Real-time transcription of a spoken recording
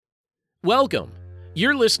Welcome.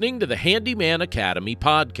 You're listening to the Handyman Academy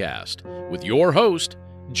podcast with your host,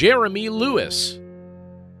 Jeremy Lewis.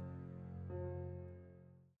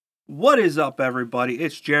 What is up, everybody?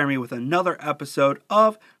 It's Jeremy with another episode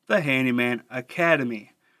of the Handyman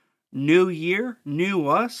Academy. New year, new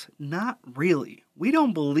us? Not really. We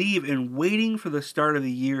don't believe in waiting for the start of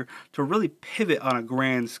the year to really pivot on a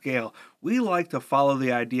grand scale. We like to follow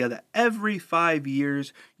the idea that every 5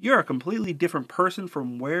 years, you're a completely different person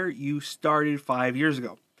from where you started 5 years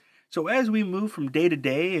ago. So as we move from day to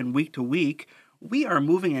day and week to week, we are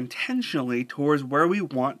moving intentionally towards where we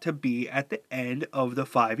want to be at the end of the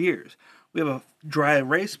 5 years. We have a dry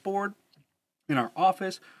erase board in our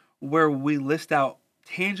office where we list out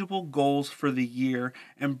tangible goals for the year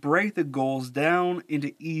and break the goals down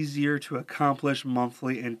into easier to accomplish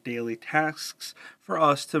monthly and daily tasks for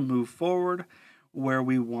us to move forward where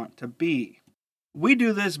we want to be. We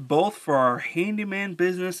do this both for our handyman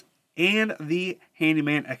business and the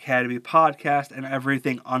Handyman Academy podcast and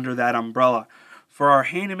everything under that umbrella. For our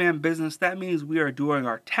handyman business, that means we are doing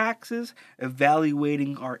our taxes,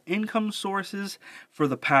 evaluating our income sources for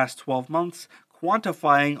the past 12 months,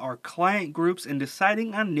 quantifying our client groups, and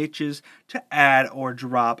deciding on niches to add or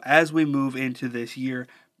drop as we move into this year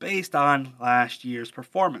based on last year's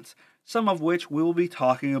performance, some of which we will be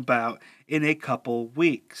talking about in a couple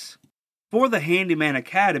weeks. For the Handyman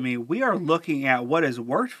Academy, we are looking at what has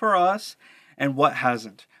worked for us and what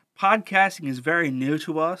hasn't. Podcasting is very new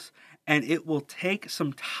to us, and it will take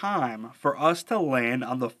some time for us to land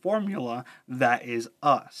on the formula that is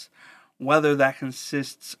us. Whether that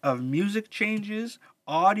consists of music changes,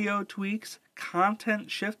 audio tweaks,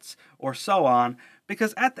 content shifts, or so on,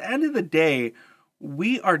 because at the end of the day,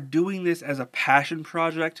 we are doing this as a passion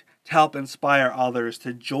project to help inspire others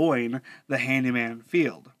to join the handyman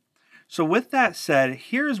field. So with that said,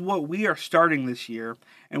 here's what we are starting this year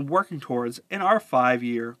and working towards in our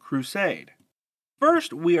 5-year crusade.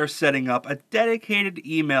 First, we are setting up a dedicated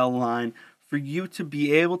email line for you to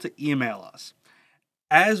be able to email us,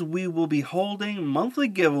 as we will be holding monthly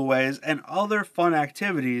giveaways and other fun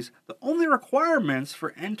activities, the only requirements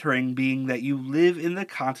for entering being that you live in the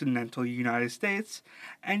continental United States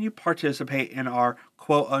and you participate in our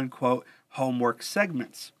quote-unquote homework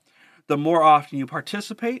segments. The more often you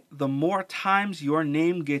participate, the more times your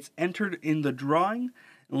name gets entered in the drawing,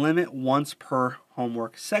 limit once per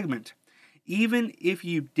homework segment. Even if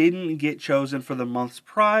you didn't get chosen for the month's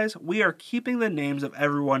prize, we are keeping the names of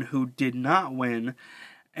everyone who did not win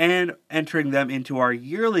and entering them into our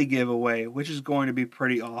yearly giveaway, which is going to be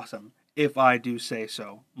pretty awesome, if I do say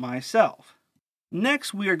so myself.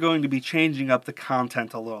 Next, we are going to be changing up the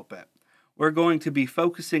content a little bit. We're going to be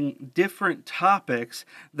focusing different topics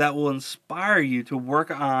that will inspire you to work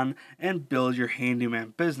on and build your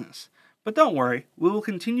handyman business. But don't worry, we will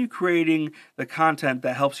continue creating the content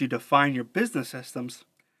that helps you define your business systems,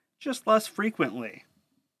 just less frequently.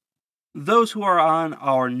 Those who are on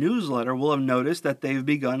our newsletter will have noticed that they've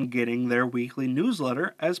begun getting their weekly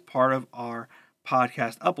newsletter as part of our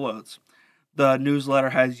podcast uploads. The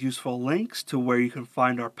newsletter has useful links to where you can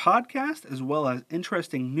find our podcast, as well as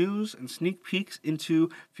interesting news and sneak peeks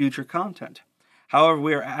into future content. However,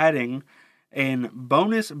 we are adding in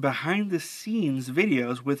bonus behind-the-scenes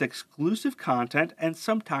videos with exclusive content and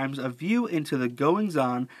sometimes a view into the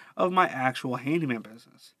goings-on of my actual handyman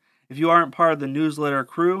business. If you aren't part of the newsletter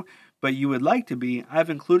crew, but you would like to be, I've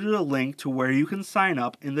included a link to where you can sign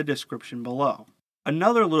up in the description below.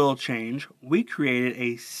 Another little change, we created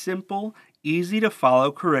a simple,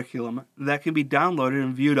 easy-to-follow curriculum that can be downloaded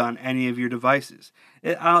and viewed on any of your devices.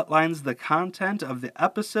 It outlines the content of the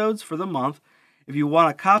episodes for the month. If you want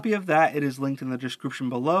a copy of that, it is linked in the description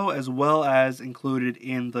below, as well as included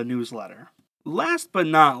in the newsletter. Last but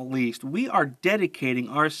not least, we are dedicating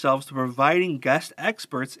ourselves to providing guest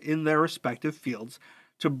experts in their respective fields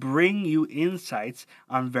to bring you insights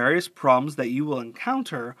on various problems that you will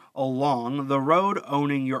encounter along the road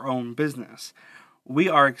owning your own business. We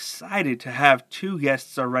are excited to have 2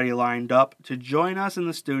 guests already lined up to join us in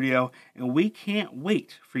the studio, and we can't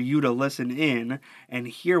wait for you to listen in and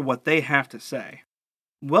hear what they have to say.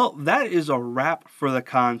 Well, that is a wrap for the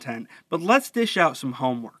content, but let's dish out some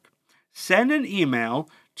homework. Send an email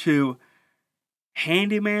to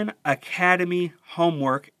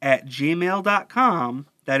handymanacademyhomework@gmail.com.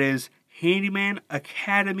 That is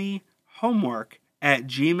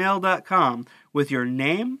handymanacademyhomework@gmail.com with your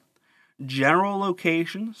name, general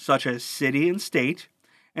location, such as city and state,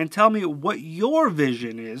 and tell me what your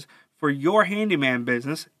vision is for your handyman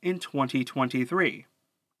business in 2023.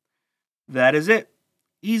 That is it.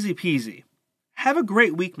 Easy peasy. Have a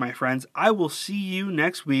great week, my friends. I will see you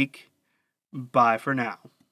next week. Bye for now.